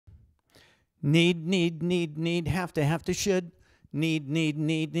Need, have to, should.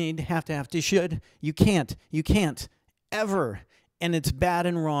 Need, have to, should. You can't ever. And it's bad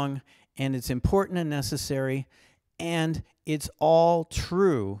and wrong, and it's important and necessary, and it's all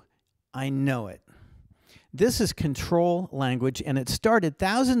true. I know it. This is control language, and it started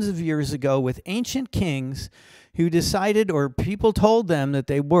thousands of years ago with ancient kings who decided, or people told them that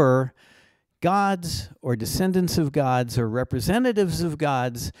they were gods or descendants of gods or representatives of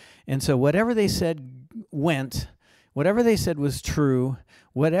gods. And so whatever they said went, whatever they said was true,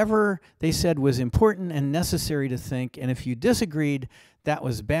 whatever they said was important and necessary to think. And if you disagreed, that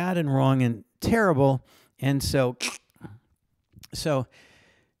was bad and wrong and terrible. And so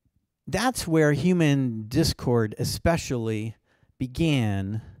that's where human discord especially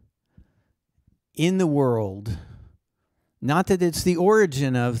began in the world. Not that it's the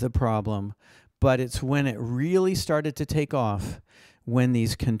origin of the problem, but it's when it really started to take off, when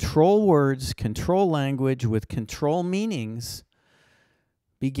these control words, control language with control meanings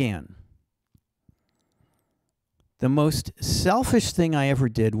began. The most selfish thing I ever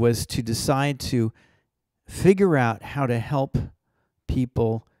did was to decide to figure out how to help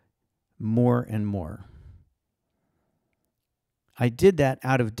people more and more. I did that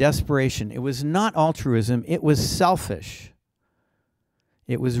out of desperation. It was not altruism, it was selfish.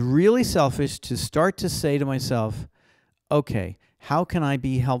 It was really selfish to start to say to myself, okay, how can I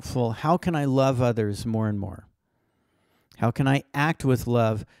be helpful? How can I love others more and more? How can I act with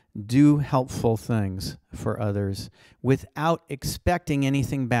love, do helpful things for others without expecting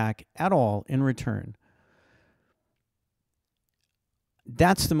anything back at all in return?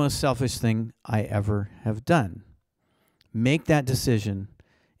 That's the most selfish thing I ever have done. Make that decision,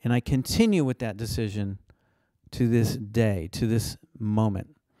 and I continue with that decision to this day, to this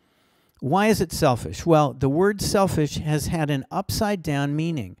moment. Why is it selfish? Well, the word selfish has had an upside down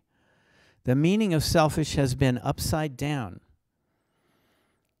meaning. The meaning of selfish has been upside down.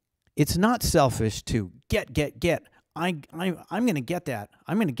 It's not selfish to get. I'm going to get that.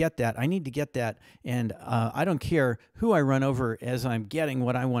 I'm going to get that. I need to get that. And I don't care who I run over as I'm getting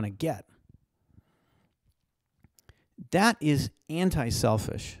what I want to get. That is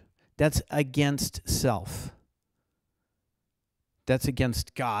anti-selfish. That's against self. That's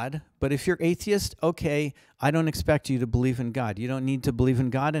against God. But if you're atheist, okay, I don't expect you to believe in God. You don't need to believe in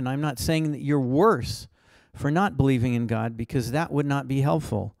God, and I'm not saying that you're worse for not believing in God, because that would not be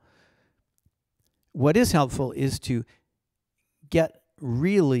helpful. What is helpful is to get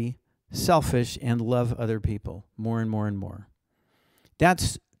really selfish and love other people more and more and more.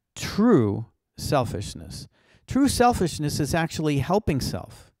 That's true selfishness. True selfishness is actually helping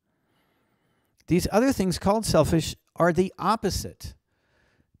self. These other things called selfish are the opposite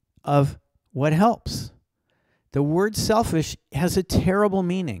of what helps. The word selfish has a terrible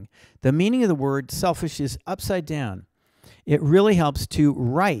meaning. The meaning of the word selfish is upside down. It really helps to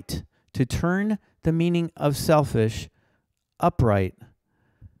turn the meaning of selfish upright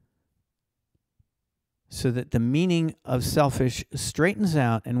so that the meaning of selfish straightens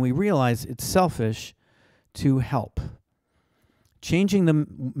out and we realize it's selfish to help. Changing the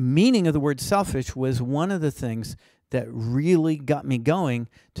meaning of the word selfish was one of the things that really got me going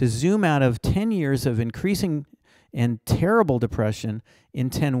to zoom out of 10 years of increasing and terrible depression in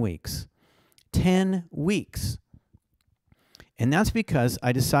 10 weeks. 10 weeks. And that's because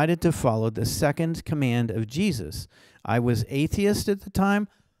I decided to follow the second command of Jesus. I was atheist at the time,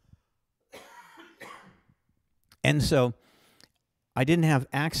 and so I didn't have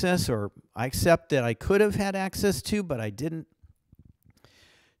access, or I accept that I could have had access to, but I didn't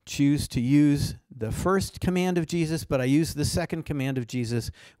choose to use the first command of Jesus, but I used the second command of Jesus,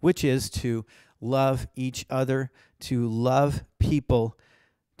 which is to love each other, to love people,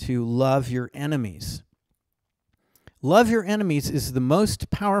 to love your enemies. Love your enemies is the most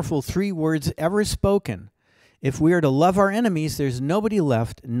powerful 3 words ever spoken. If we are to love our enemies, there's nobody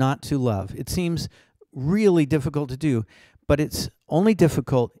left not to love. It seems really difficult to do, but it's only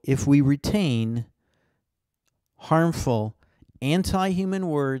difficult if we retain harmful, anti-human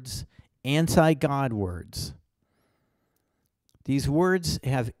words, anti-God words. These words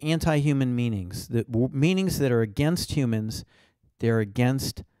have anti-human meanings, meanings that are against humans, they're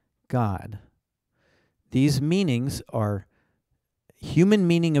against God. These meanings are human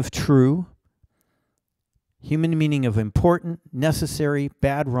meaning of true, human meaning of important, necessary,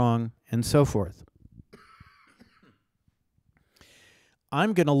 bad, wrong, and so forth.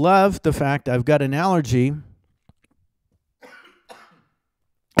 I'm going to love the fact I've got an allergy.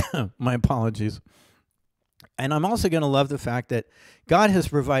 My apologies. And I'm also going to love the fact that God has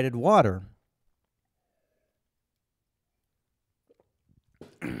provided water.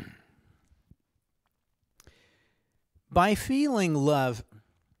 By feeling love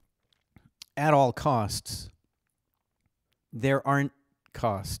at all costs, there aren't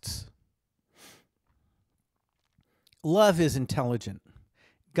costs. Love is intelligent.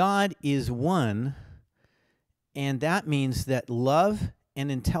 God is one, and that means that love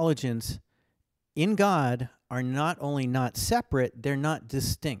and intelligence in God are not only not separate, they're not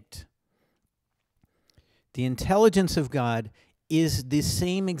distinct. The intelligence of God is the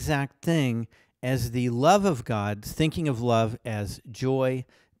same exact thing as the love of God, thinking of love as joy,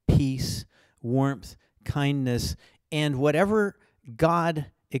 peace, warmth, kindness, and whatever God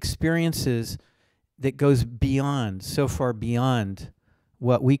experiences that goes beyond, so far beyond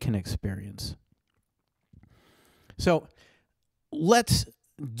what we can experience. So let's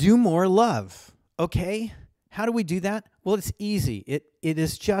do more love, okay? How do we do that? Well, it's easy. It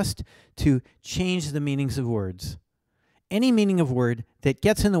is just to change the meanings of words. Any meaning of word that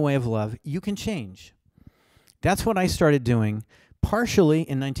gets in the way of love, you can change. That's what I started doing partially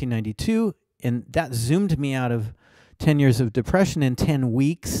in 1992, and that zoomed me out of 10 years of depression in 10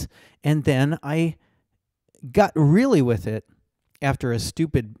 weeks, and then I got really with it after a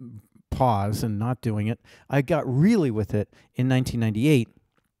stupid pause and not doing it. I got really with it in 1998,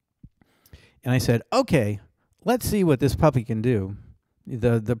 and I said, okay, let's see what this puppy can do.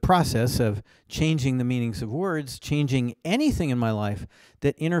 The process of changing the meanings of words, changing anything in my life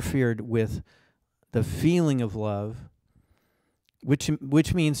that interfered with the feeling of love,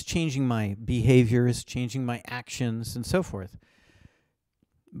 which means changing my behaviors, changing my actions, and so forth.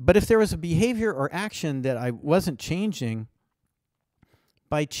 But if there was a behavior or action that I wasn't changing,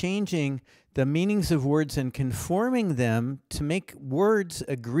 by changing the meanings of words and conforming them to make words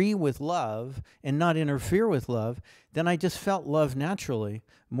agree with love and not interfere with love, then I just felt love naturally,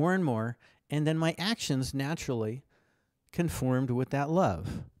 more and more, and then my actions naturally conformed with that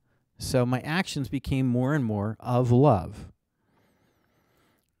love. So my actions became more and more of love.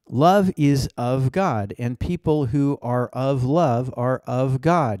 Love is of God, and people who are of love are of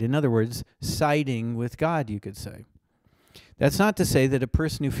God. In other words, siding with God, you could say. That's not to say that a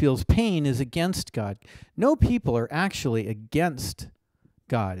person who feels pain is against God. No people are actually against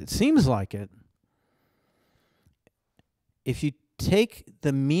God. It seems like it. If you take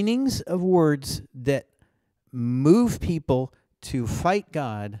the meanings of words that move people to fight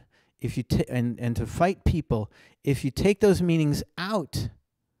God, if you and to fight people, if you take those meanings out,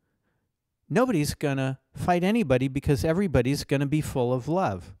 nobody's going to fight anybody because everybody's going to be full of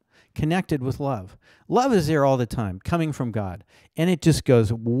love, connected with love. Love is there all the time, coming from God. And it just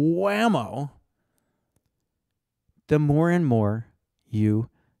goes whammo the more and more you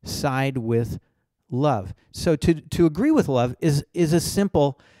side with love. So to agree with love is a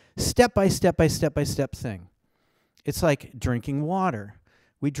simple step-by-step thing. It's like drinking water.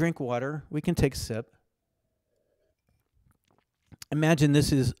 We drink water. We can take a sip. Imagine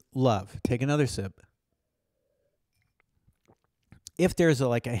this is love. Take another sip. If there's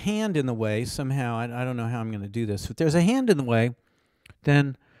like a hand in the way, somehow, I don't know how I'm going to do this. If there's a hand in the way,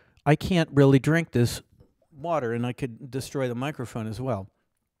 then I can't really drink this water, and I could destroy the microphone as well.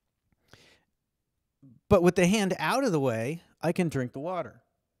 But with the hand out of the way, I can drink the water.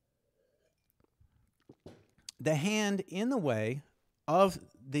 The hand in the way of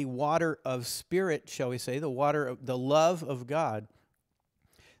the water of spirit, shall we say, the water of the love of God,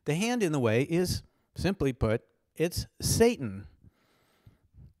 the hand in the way is, simply put, it's Satan.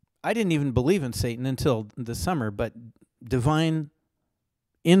 I didn't even believe in Satan until the summer, but divine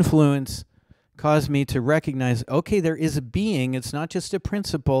influence caused me to recognize, okay, there is a being. It's not just a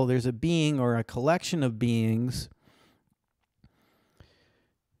principle. There's a being or a collection of beings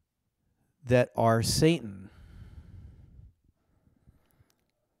that are Satan.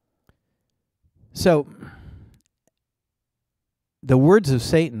 So, the words of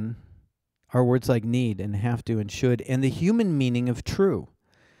Satan are words like need and have to and should, and the human meaning of true.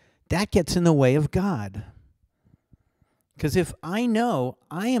 That gets in the way of God. Because if I know,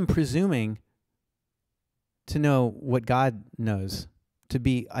 I am presuming to know what God knows, to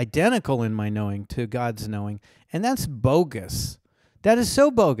be identical in my knowing to God's knowing, and that's bogus. That is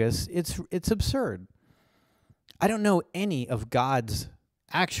so bogus, it's absurd. I don't know any of God's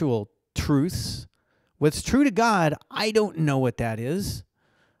actual truths. What's true to God, I don't know what that is.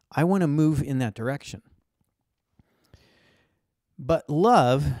 I want to move in that direction. But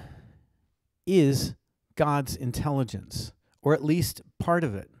love is God's intelligence, or at least part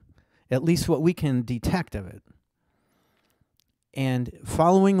of it, at least what we can detect of it. And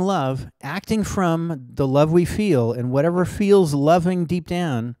following love, acting from the love we feel, and whatever feels loving deep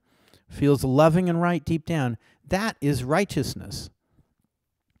down, feels loving and right deep down, that is righteousness.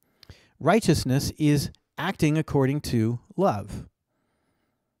 Righteousness is acting according to love.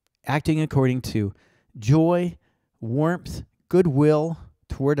 Acting according to joy, warmth, goodwill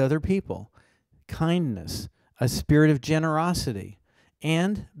toward other people, kindness, a spirit of generosity,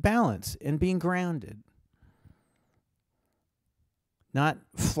 and balance and being grounded. Not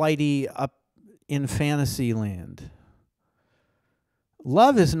flighty up in fantasy land.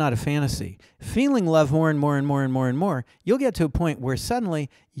 Love is not a fantasy. Feeling love more and more and more and more and more, you'll get to a point where suddenly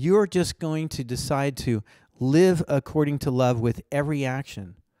you're just going to decide to live according to love with every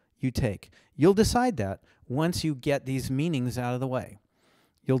action you take. You'll decide that once you get these meanings out of the way.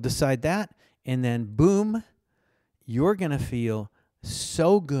 You'll decide that, and then boom, you're going to feel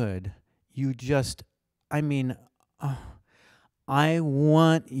so good. You just, I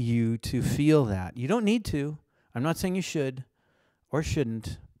want you to feel that. You don't need to. I'm not saying you should or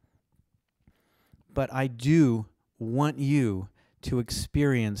shouldn't, but I do want you to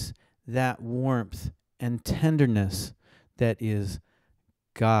experience that warmth and tenderness that is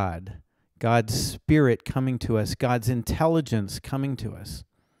God, God's Spirit coming to us, God's intelligence coming to us.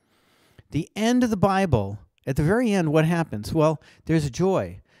 The end of the Bible, at the very end, what happens? Well, there's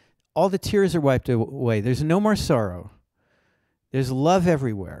joy. All the tears are wiped away. There's no more sorrow. There's love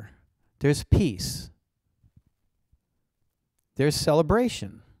everywhere. There's peace. There's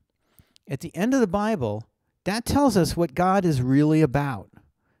celebration. At the end of the Bible, that tells us what God is really about.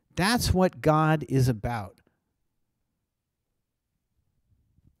 That's what God is about.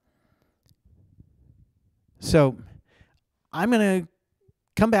 So I'm going to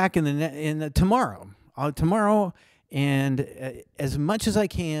come back tomorrow. Tomorrow, and as much as I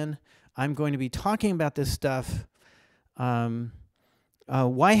can, I'm going to be talking about this stuff.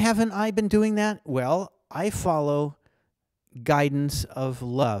 Why haven't I been doing that? Well, I follow guidance of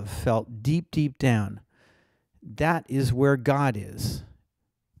love felt deep, deep down. That is where God is.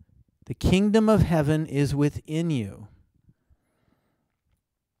 The kingdom of heaven is within you.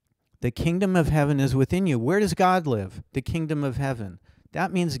 The kingdom of heaven is within you. Where does God live? The kingdom of heaven.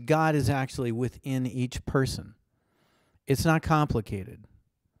 That means God is actually within each person. It's not complicated.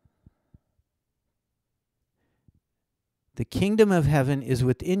 The kingdom of heaven is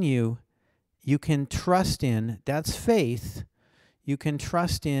within you. You can trust in, that's faith. You can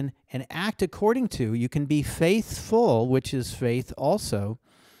trust in and act according to. You can be faithful, which is faith also.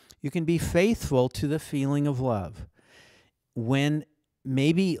 You can be faithful to the feeling of love. When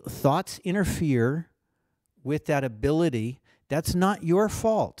maybe thoughts interfere with that ability, that's not your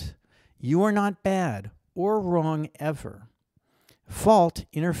fault. You are not bad or wrong ever. Fault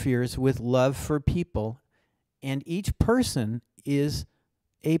interferes with love for people, and each person is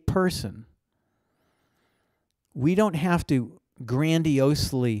a person. We don't have to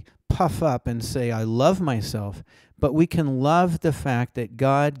grandiosely puff up and say, I love myself, but we can love the fact that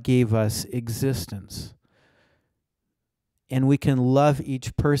God gave us existence. And we can love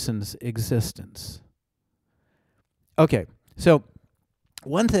each person's existence. Okay, so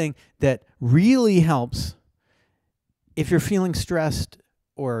one thing that really helps if you're feeling stressed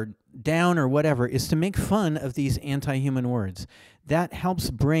or down or whatever is to make fun of these anti-human words. That helps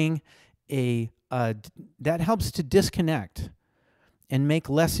bring that helps to disconnect and make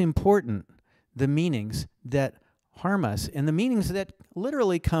less important the meanings that harm us and the meanings that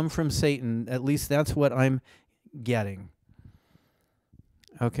literally come from Satan. At least that's what I'm getting.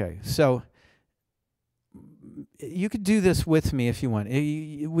 Okay, so you could do this with me if you want.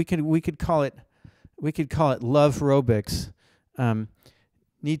 We could call it love aerobics.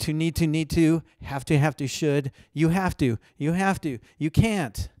 Need to, have to, should. You have to, you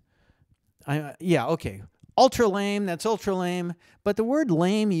can't. Yeah, okay. Ultra lame, that's ultra lame. But the word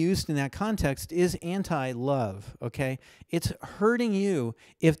lame used in that context is anti-love, okay? It's hurting you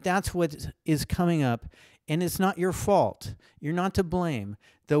if that's what is coming up, and it's not your fault. You're not to blame.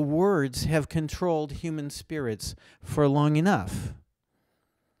 The words have controlled human spirits for long enough.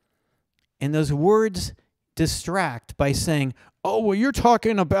 And those words distract by saying, oh, well, you're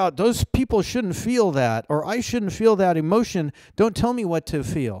talking about those people shouldn't feel that, or I shouldn't feel that emotion. Don't tell me what to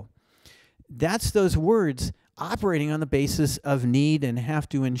feel. That's those words operating on the basis of need and have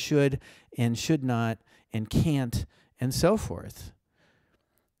to and should not and can't and so forth.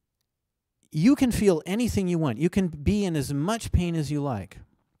 You can feel anything you want. You can be in as much pain as you like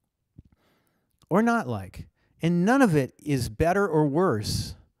or not like. And none of it is better or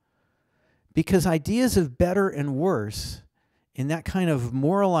worse, because ideas of better and worse in that kind of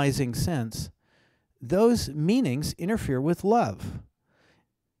moralizing sense, those meanings interfere with love.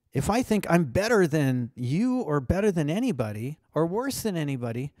 If I think I'm better than you or better than anybody or worse than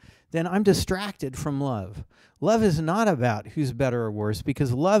anybody, then I'm distracted from love. Love is not about who's better or worse,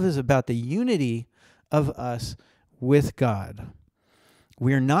 because love is about the unity of us with God.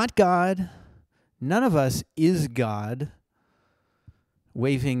 We're not God. None of us is God,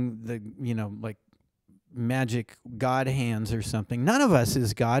 waving the, like magic God hands or something. None of us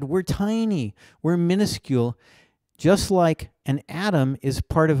is God. We're tiny. We're minuscule. Just like an atom is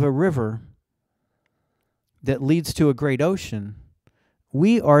part of a river that leads to a great ocean,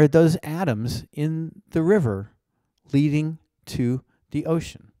 we are those atoms in the river leading to the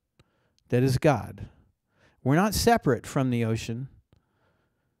ocean that is God. We're not separate from the ocean.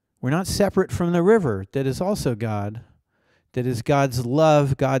 We're not separate from the river that is also God, that is God's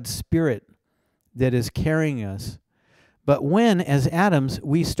love, God's Spirit that is carrying us. But when, as atoms,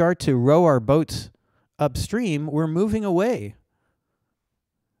 we start to row our boats upstream, we're moving away.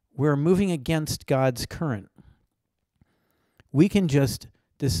 We're moving against God's current. We can just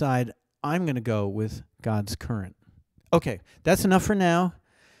decide, I'm going to go with God's current. Okay, that's enough for now.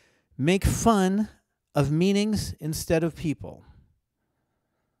 Make fun of meanings instead of people.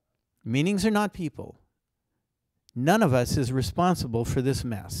 Meanings are not people. None of us is responsible for this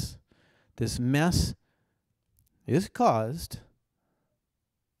mess. This mess is caused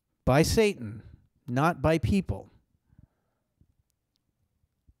by Satan, not by people.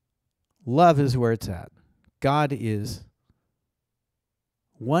 Love is where it's at. God is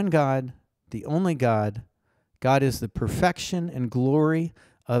one God, the only God. God is the perfection and glory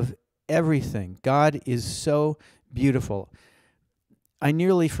of everything. God is so beautiful. I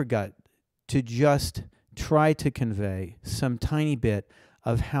nearly forgot to just try to convey some tiny bit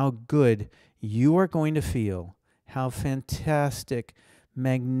of how good you are going to feel, how fantastic,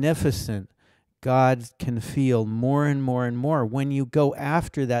 magnificent God can feel more and more and more when you go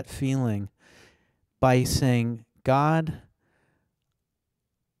after that feeling by saying, God,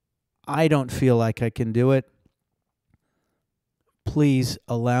 I don't feel like I can do it. Please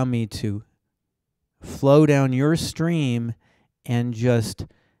allow me to flow down your stream and just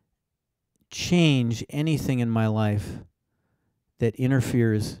change anything in my life that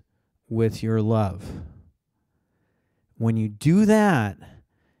interferes with your love. When you do that,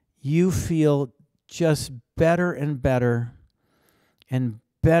 you feel just better and better and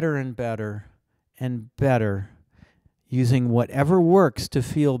better and better and better, using whatever works to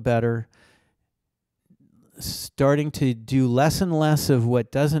feel better, starting to do less and less of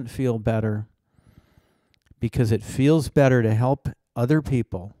what doesn't feel better, because it feels better to help other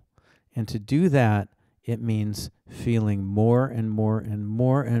people. And to do that, it means feeling more and more and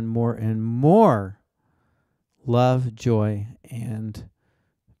more and more and more love, joy, and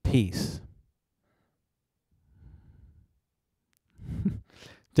peace.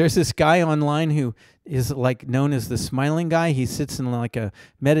 There's this guy online who is like known as the smiling guy. He sits in like a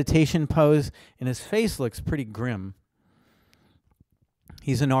meditation pose, and his face looks pretty grim.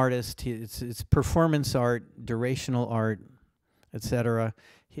 He's an artist. It's performance art, durational art, etc.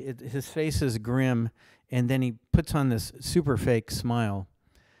 His face is grim, and then he puts on this super fake smile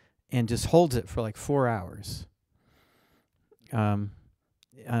and just holds it for like 4 hours.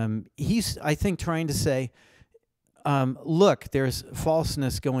 He's, I think, trying to say, look, there's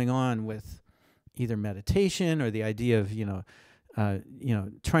falseness going on with either meditation or the idea of,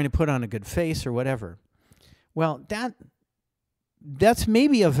 trying to put on a good face or whatever. Well, that's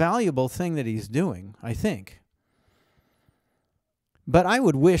maybe a valuable thing that he's doing, I think. But I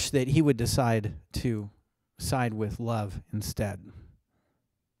would wish that he would decide to side with love instead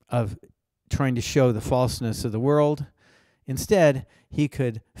of trying to show the falseness of the world. Instead, he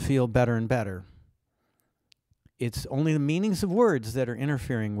could feel better and better. It's only the meanings of words that are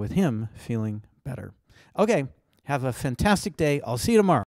interfering with him feeling better. Okay, have a fantastic day. I'll see you tomorrow.